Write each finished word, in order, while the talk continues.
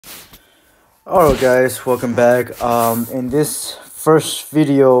Alright guys, welcome back. In this first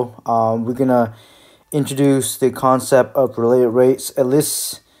video, we're gonna introduce the concept of related rates, at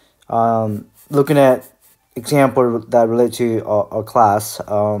least looking at example that relate to our class.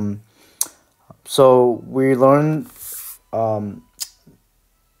 So we learned um,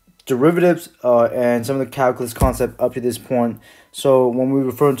 derivatives and some of the calculus concept up to this point. So when we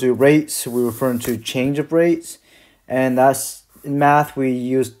refer to rates, we're referring to change of rates, and that's in math we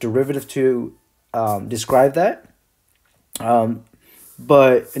use derivative to describe that. Um,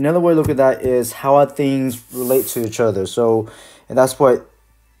 but another way to look at that is how are things relate to each other. So, and that's what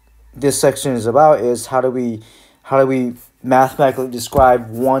this section is about: is how do we mathematically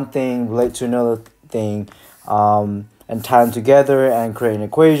describe one thing relate to another thing, and tie them together and create an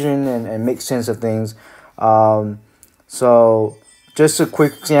equation and make sense of things. So just a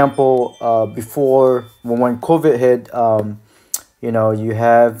quick example, before when COVID hit, you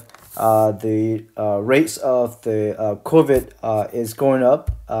have the rates of the COVID is going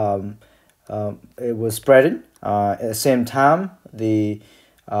up. It was spreading. At the same time, the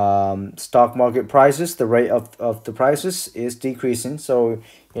stock market prices, the rate of the prices is decreasing. So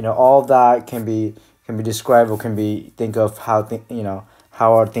all that can be described, or can be think of how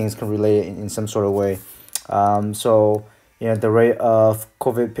how are things can relate in some sort of way. So the rate of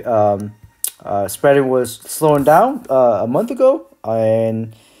COVID spreading was slowing down a month ago,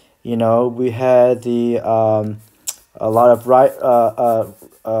 and we had the a lot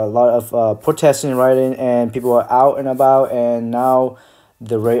of protesting, rioting, and people are out and about, and now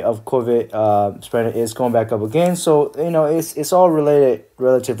the rate of COVID spreading is going back up again. So it's all related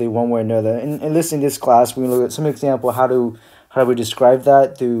relatively one way or another. And listen, in this class we look at some example how do we describe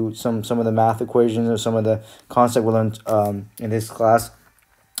that through some of the math equations or some of the concept we learned in this class.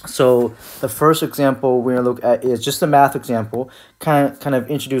 So the first example we're gonna look at is just a math example, kind of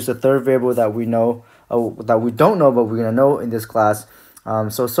introduce a third variable that we know, that we don't know, but we're gonna know in this class.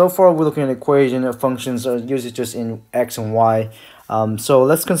 So far we're looking at an equation of functions are usually just in x and y. So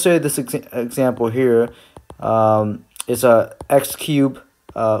let's consider this example here. It's a x cube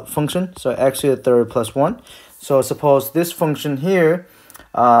function, so x to the third plus 1. So suppose this function here,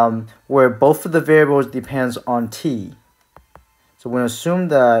 where both of the variables depends on t. So we're going to assume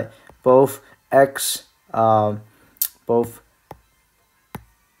that both x, both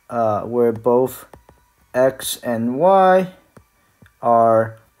where both x and y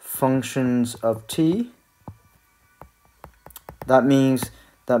are functions of t. That means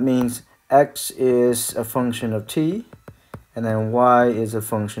x is a function of t, and then y is a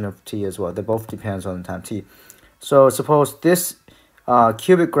function of t as well. They both depends on the time t. So suppose this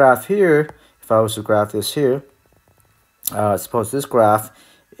cubic graph here, if I was to graph this here, suppose this graph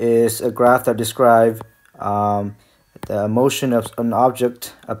is a graph that describes the motion of an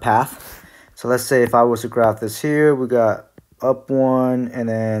object, a path. So let's say if I was to graph this here, we got up 1, and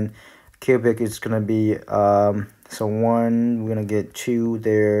then cubic is going to be, so 1, we're going to get 2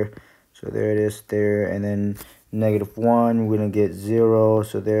 there. So there it is there, and then -1, we're going to get 0.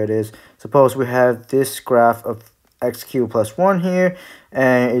 So there it is. Suppose we have this graph of x cubed plus 1 here,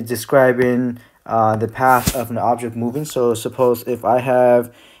 and it's describing the path of an object moving. So suppose if I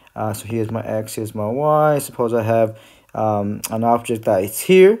have, so here's my x, here's my y. Suppose I have an object that is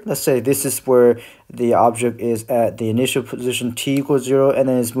here. Let's say this is where the object is at the initial position t equals 0, and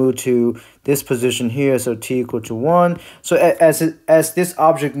then it's moved to this position here, so t equal to 1. So as this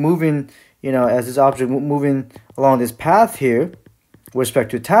object moving, as this object moving along this path here with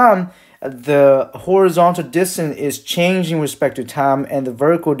respect to time, the horizontal distance is changing with respect to time, and the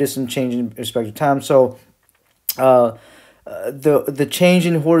vertical distance changing with respect to time. So the change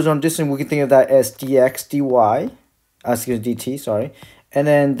in horizontal distance, we can think of that as dx dy, excuse me, dt, sorry. And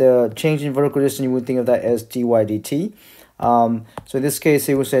then the change in vertical distance, you would think of that as dy dt. So in this case,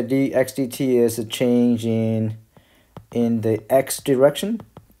 it would say dx dt is a change in the x direction,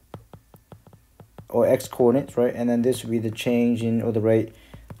 or x coordinates, right? And then this would be the change in, or the rate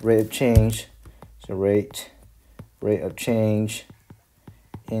of change. So rate of change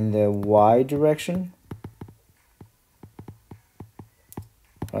in the y direction,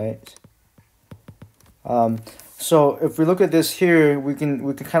 right? So if we look at this here, we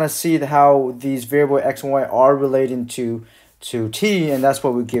can kind of see how these variable x and y are relating to t, and that's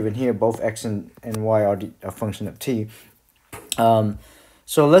what we're given here. Both x and y are a function of t.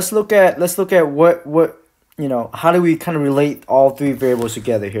 So let's look at what how do we kind of relate all three variables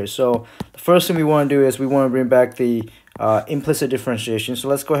together here. So the first thing we want to do is we want to bring back the implicit differentiation. So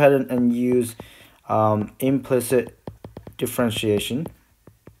let's go ahead and use implicit differentiation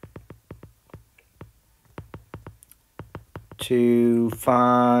to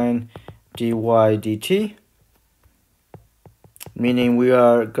find dy dt, meaning we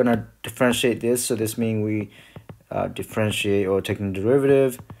are gonna differentiate this. So this means we differentiate or taking the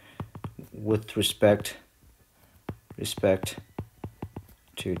derivative with respect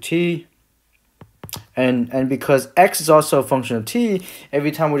to t. And because x is also a function of t,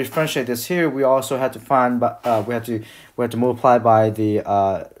 every time we differentiate this here, we also have to find, we have to multiply by the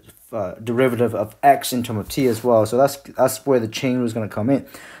derivative of x in terms of t as well. So that's where the chain rule is going to come in.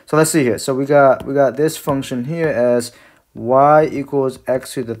 So let's see here. So we got this function here as y equals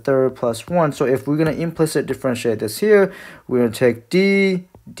x to the third plus 1. So if we're going to implicit differentiate this here, we're going to take d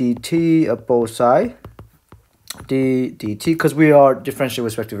dt of both sides, d dt, because we are differentiating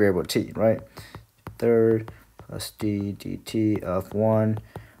with respect to variable t, right? Third plus d dt of 1.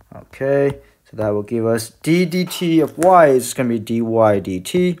 Okay, so that will give us d dt of y is going to be dy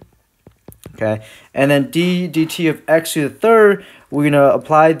dt. Okay, and then d dt of x to the third, we're going to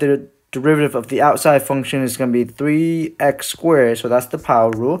apply the derivative of the outside function is going to be 3x squared. So that's the power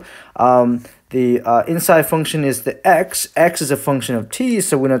rule. The inside function is the x. X is a function of t,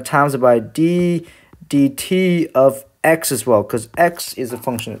 so we're going to times it by d dt of x as well, because x is a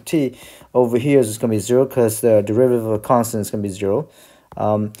function of t. Over here is going to be 0 because the derivative of a constant is going to be 0.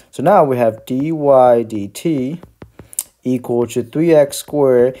 So now we have dy dt equal to 3x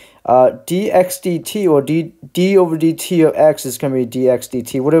squared. Dx dt or d over dt of x is going to be dx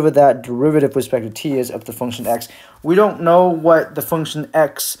dt, whatever that derivative with respect to t is of the function x. We don't know what the function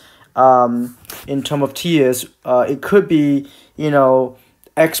x in terms of t is. It could be, you know,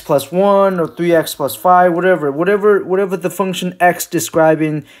 x plus 1 or 3x plus 5, whatever the function x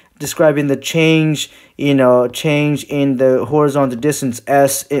describing the change, you know, change in the horizontal distance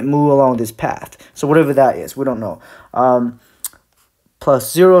s, it move along this path. So whatever that is, we don't know.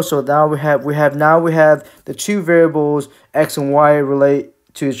 Plus 0. So now we have the two variables x and y relate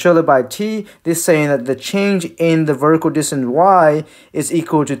to each other by t. This saying that the change in the vertical distance y is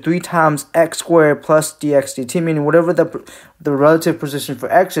equal to 3 times x squared plus dx dt, meaning whatever the relative position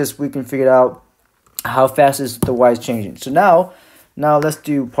for x is, we can figure out how fast is the y is changing. So now let's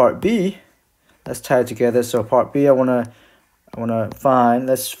do part B. Let's tie it together. So part B, I wanna find,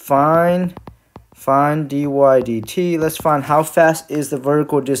 let's find dy dt. Let's find how fast is the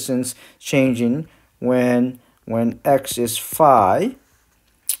vertical distance changing when x is phi.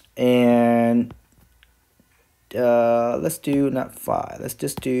 And let's do not 5. Let's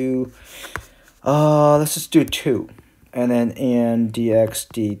just do 2, and then dx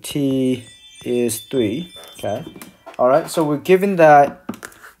dt is 3. Okay, all right. So we're given that.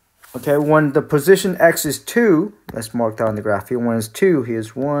 Okay, when the position x is 2, let's mark that on the graph here. When it's 2,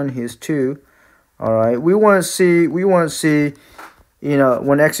 here's 1, here's 2. All right. We want to see, you know,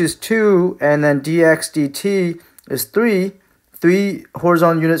 when x is 2 and then dx dt is 3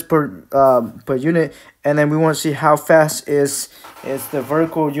 horizontal units per unit, and then we want to see how fast is the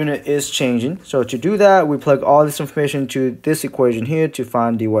vertical unit is changing. So to do that, we plug all this information to this equation here to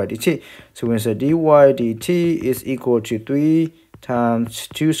find dy dt. So we're going to say dy dt is equal to 3 times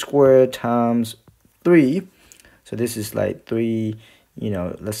 2 squared times 3. So this is like 3, you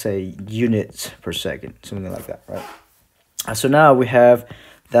know, let's say units per second, something like that, right? So now we have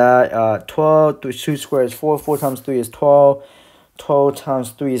that 12, 2 squared is 4, 4 times 3 is 12. 12 times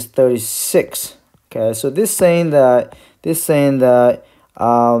 3 is 36. Okay, so this saying that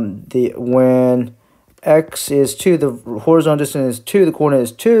when x is 2, the horizontal distance is 2, the coordinate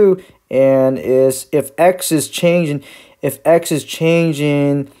is 2, and if x is changing 3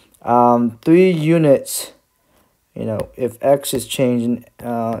 units, you know, if x is changing,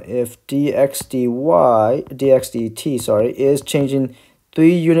 if dx dt, sorry, is changing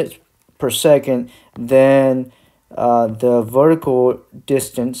 3 units per second, then the vertical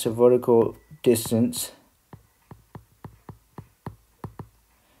distance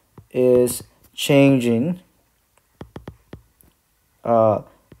is changing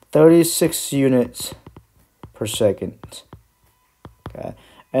 36 units per second. Okay,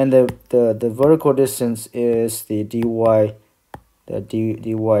 and the vertical distance is the dy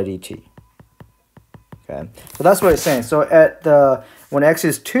dt. Okay, so that's what it's saying. So at when x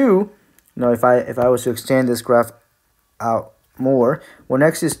is 2, you know, if I was to extend this graph out more, when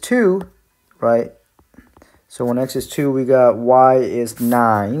x is 2, right? So when x is 2, we got y is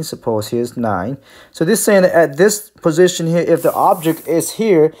 9. Suppose here's 9. So this saying that at this position here, if the object is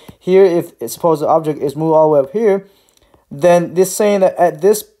here, if suppose the object is moved all the way up here, then this saying that at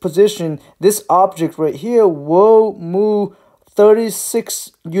this position, this object right here will move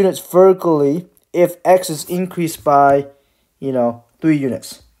 36 units vertically if x is increased by, you know, 3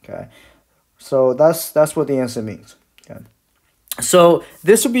 units. Okay, so that's what the answer means. Okay. So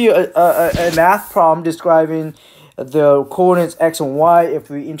this would be a math problem describing the coordinates x and y. If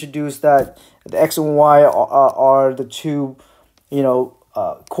we introduce that the x and y are the two,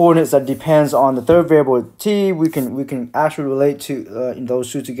 coordinates that depends on the third variable t, we can actually relate to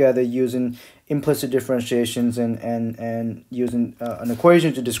those two together using implicit differentiations and using an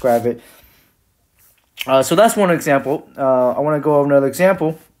equation to describe it. So that's one example. I want to go over another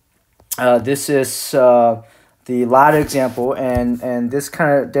example. This is the ladder example, and this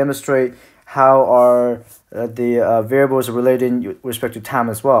kind of demonstrate how our the variables are related in respect to time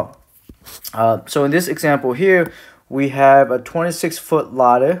as well. So in this example here, we have a 26-foot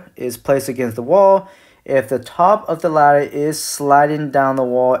ladder is placed against the wall. If the top of the ladder is sliding down the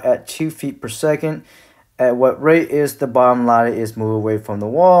wall at 2 feet per second, at what rate is the bottom ladder is moved away from the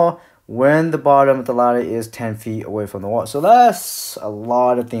wall when the bottom of the ladder is 10 feet away from the wall? So that's a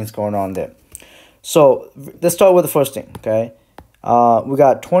lot of things going on there. So let's start with the first thing, okay? We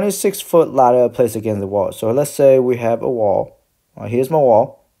got 26-foot ladder placed against the wall. So let's say we have a wall. Here's my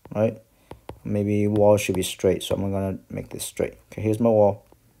wall, right? Maybe wall should be straight, so I'm gonna make this straight. Okay, here's my wall.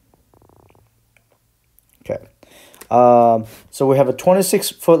 Okay. So we have a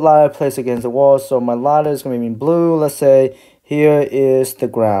 26-foot ladder placed against the wall. So my ladder is gonna be in blue. Let's say here is the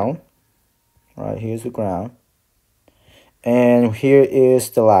ground. Right, here's the ground. And here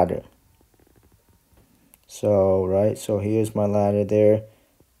is the ladder. So, right, so here's my ladder there.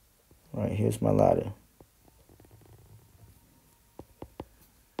 Right, here's my ladder.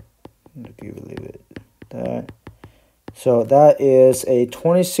 Leave it that. So that is a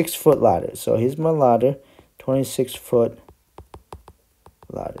 26-foot ladder. So here's my ladder, 26-foot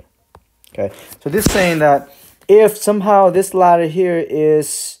ladder. Okay, so this is saying that if somehow this ladder here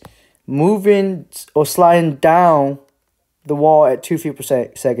is moving or sliding down the wall at 2 feet per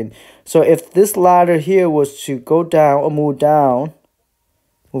second. So if this ladder here was to go down or move down,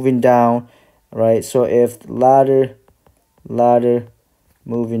 moving down, right? So if ladder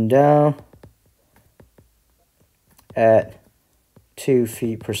moving down at 2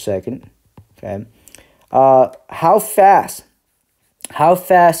 feet per second, okay? How fast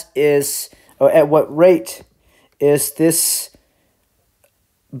is, or at what rate is this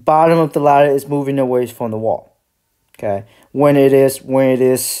bottom of the ladder is moving away from the wall? Okay, when it is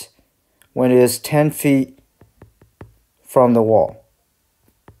 10 feet from the wall.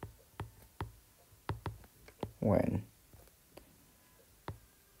 When,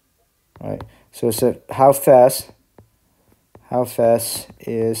 right? So it's how fast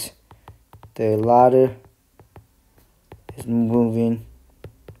is the ladder is moving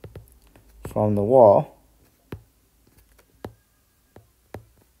from the wall?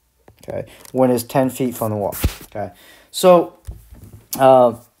 Okay, when it's 10 feet from the wall. Okay, so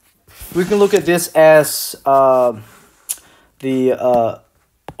we can look at this as the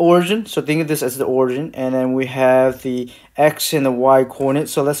origin. So think of this as the origin, and then we have the x and the y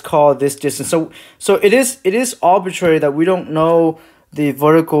coordinates. So let's call this distance. So it is arbitrary that we don't know the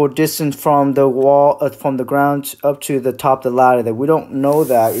vertical distance from the wall, from the ground up to the top of the ladder. That we don't know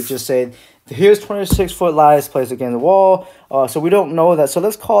that. It just said here's 26-foot ladder is placed against the wall. So we don't know that. So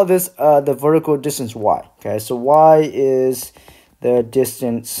let's call this the vertical distance y. Okay, so y is the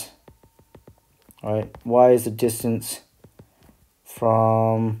distance. All right, y is the distance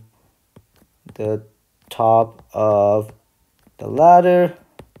from the top of the ladder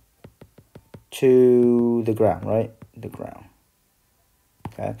to the ground, right? The ground.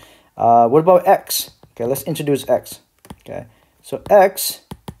 Okay. What about x? Okay, let's introduce x. Okay, so x,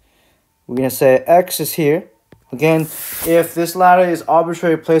 we're gonna say x is here. Again, if this ladder is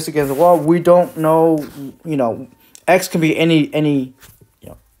arbitrarily placed against the wall, we don't know, x can be any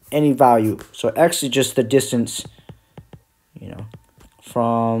value. So x is just the distance,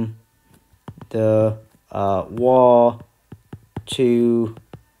 from the wall to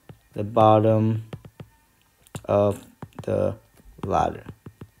the bottom of the ladder.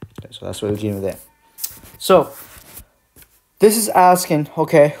 Okay, so that's what we're giving there. So this is asking,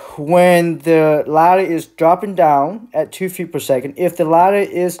 okay, when the ladder is dropping down at 2 feet per second, if the ladder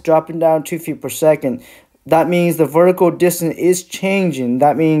is dropping down 2 feet per second, that means the vertical distance is changing.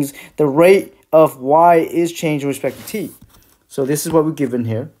 That means the rate of y is changing with respect to t. So this is what we're given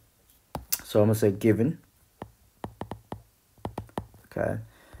here. So I'm going to say given. Okay.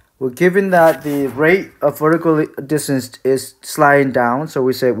 We're given that the rate of vertical distance is sliding down. So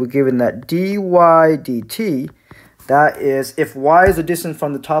we say we're given that dy dt. That is, if y is the distance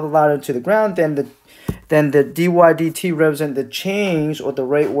from the top of the ladder to the ground, then the dy dt represent the change or the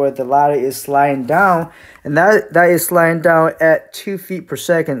rate where the ladder is sliding down, and that is sliding down at 2 feet per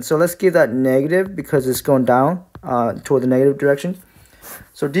second. So let's give that negative because it's going down. toward the negative direction.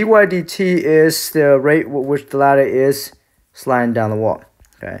 So dy dt is the rate with which the ladder is sliding down the wall.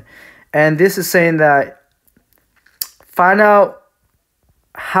 Okay, and this is saying that find out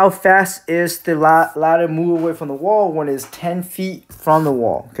how fast is the ladder move away from the wall when it's 10 feet from the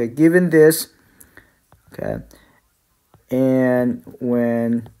wall. Okay, given this, okay, and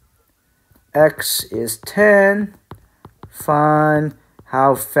when x is 10, find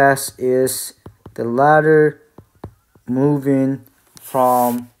how fast is the ladder moving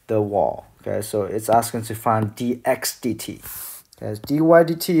from the wall. Okay, so it's asking to find dx dt. Okay, dy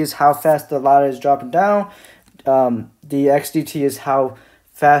dt is how fast the ladder is dropping down. Dx dt is how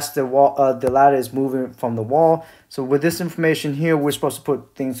fast the ladder is moving from the wall. So with this information here, we're supposed to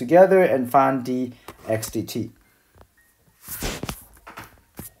put things together and find dx dt.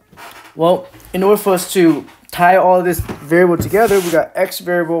 Well, in order for us to tie all this variable together, we got x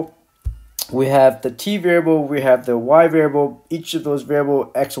variable, we have the t variable, we have the y variable. Each of those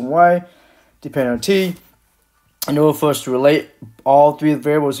variable x and y depend on t. In order for us to relate all three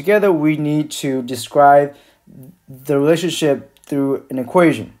variables together, we need to describe the relationship through an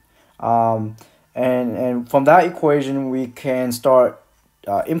equation. And from that equation, we can start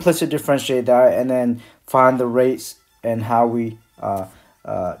implicit differentiate that and then find the rates and how we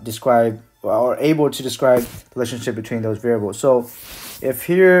describe or able to describe the relationship between those variables. So if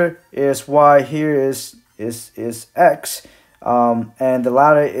here is y, here is x, and the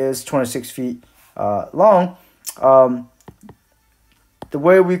ladder is 26 feet long, the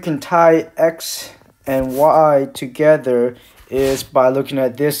way we can tie x and y together is by looking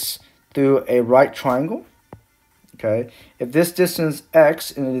at this through a right triangle. Okay, if this distance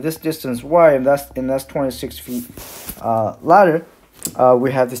x and this distance y, and that's 26 feet ladder,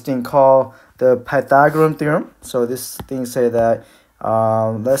 we have this thing called the Pythagorean theorem. So this thing say that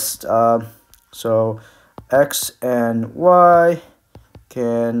so x and y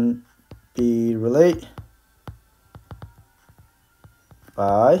can be related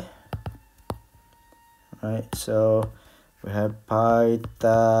by, right? So we have Pythagorean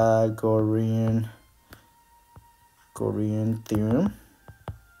theorem.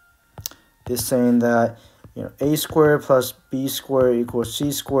 This saying that a squared plus b squared equals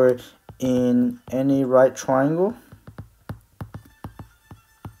c squared in any right triangle.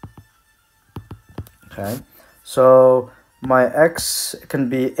 Okay, so my x can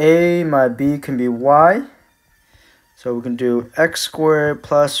be a, my b can be y. So we can do x squared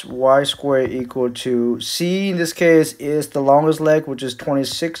plus y squared equal to c, in this case, is the longest leg, which is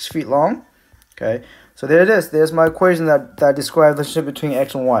 26 feet long. Okay, so there it is. There's my equation that describes the relationship between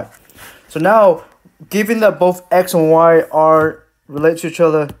x and y. So now, given that both x and y are related to each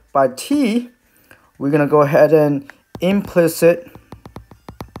other by t, we're going to go ahead and implicit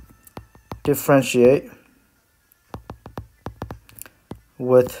differentiate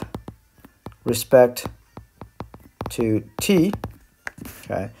with respect to t.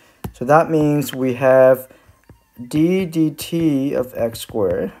 Okay, so that means we have d dt of x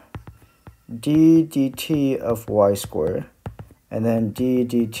squared, d dt of y squared, and then d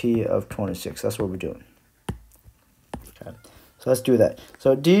dt of 26. That's what we're doing. Okay, so let's do that.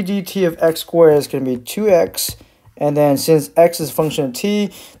 So d dt of x squared is going to be 2x, and then since x is a function of t,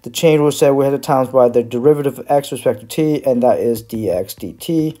 the chain rule said we had to times by the derivative of x with respect to t, and that is dx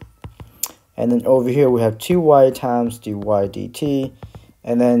dt. And then over here we have 2y times dy dt,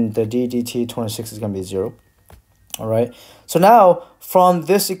 and then the d dt 26 is going to be 0. All right, so now from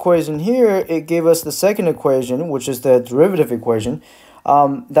this equation here, it gave us the second equation, which is the derivative equation,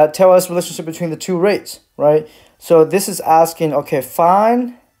 that tells us the relationship between the two rates, right? So this is asking, okay,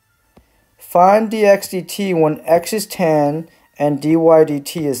 find dx dt when x is 10 and dy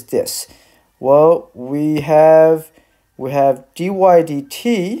dt is this. Well, we have dy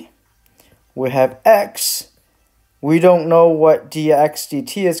dt, we have x. We don't know what dx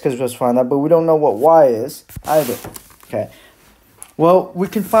dt is because we just find that, but we don't know what y is either. Okay. Well, we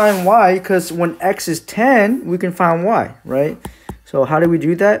can find y because when x is 10, we can find y, right? So how do we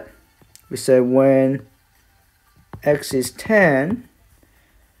do that? We say when x is 10,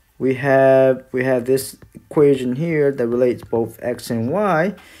 we have this equation here that relates both x and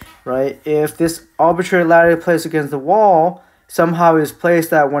y, right? If this arbitrary ladder placed against the wall somehow is placed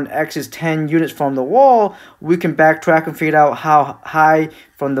that when x is 10 units from the wall, we can backtrack and figure out how high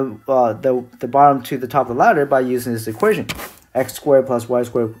from the bottom to the top of the ladder by using this equation. X squared plus y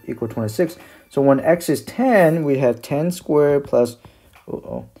squared equal 26. So when x is 10, we have 10 squared plus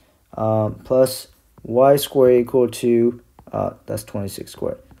plus y squared equal to that's 26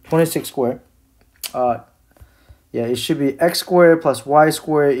 squared. 26 squared Yeah, it should be x squared plus y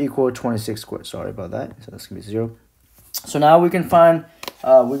squared equal 26 squared. Sorry about that. So that's gonna be 0. So now we can find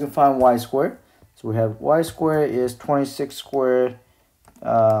y squared. So we have y squared is 26 squared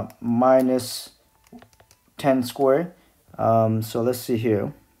minus 10 squared. So let's see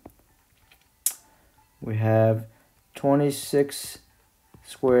here. We have 26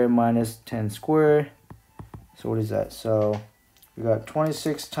 squared minus 10 squared. So what is that? So we got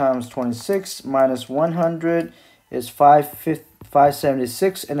 26 times 26 minus 100 is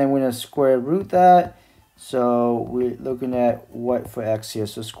 576, and then we're going to square root that. So we're looking at what for x here?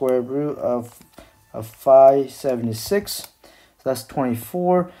 So square root of 576. So that's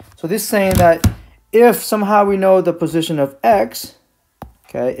 24. So this is saying that if somehow we know the position of x,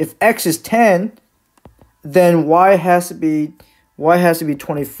 okay, if x is 10, then y has to be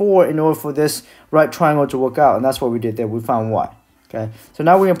 24 in order for this right triangle to work out, and that's what we did there. We found y. Okay, so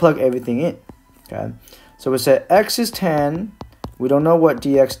now we're gonna plug everything in. Okay, so we said x is 10. We don't know what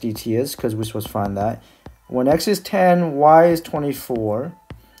dx dt is because we're supposed to find that. When x is 10, y is 24,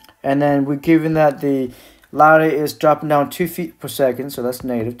 and then we're given that the ladder is dropping down 2 feet per second, so that's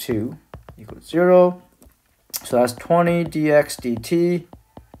negative 2 equals 0. So that's 20 dx dt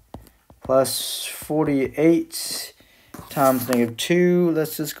plus 48 times negative 2.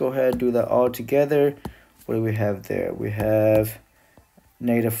 Let's just go ahead and do that all together. What do we have there? We have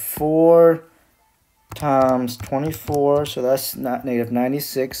negative 4 times 24, so that's not negative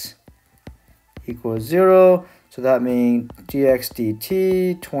 96 equals 0. So that means dx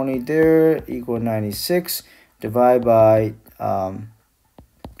dt, 20 there, equal 96. Divide by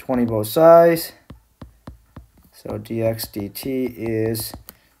 20 both sides. So dx dt is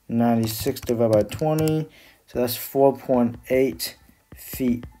 96 divided by 20. So that's 4.8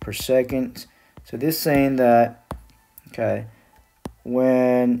 feet per second. So this is saying that, okay,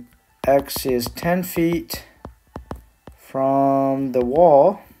 when x is 10 feet from the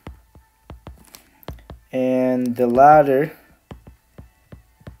wall and the ladder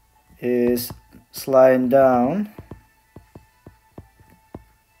is sliding down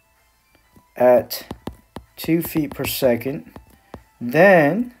at 2 feet per second,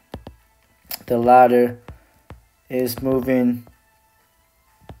 then the ladder is moving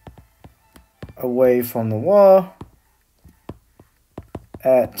away from the wall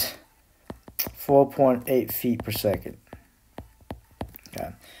at 4.8 feet per second.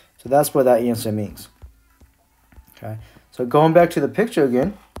 Okay, so that's what that answer means. Okay, so going back to the picture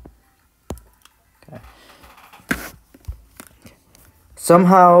again. Okay.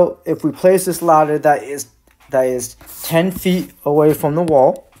 Somehow, if we place this ladder that is 10 feet away from the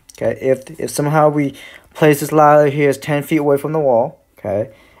wall, okay, if somehow we place this ladder here is 10 feet away from the wall,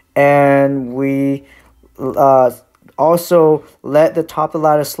 okay, and we also let the top of the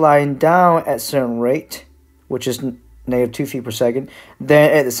ladder slide down at a certain rate, which is negative 2 feet per second,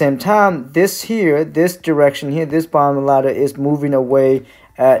 then at the same time, this direction here, this bottom of the ladder is moving away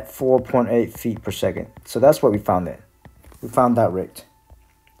at 4.8 feet per second. So that's what we found there. We found that rate.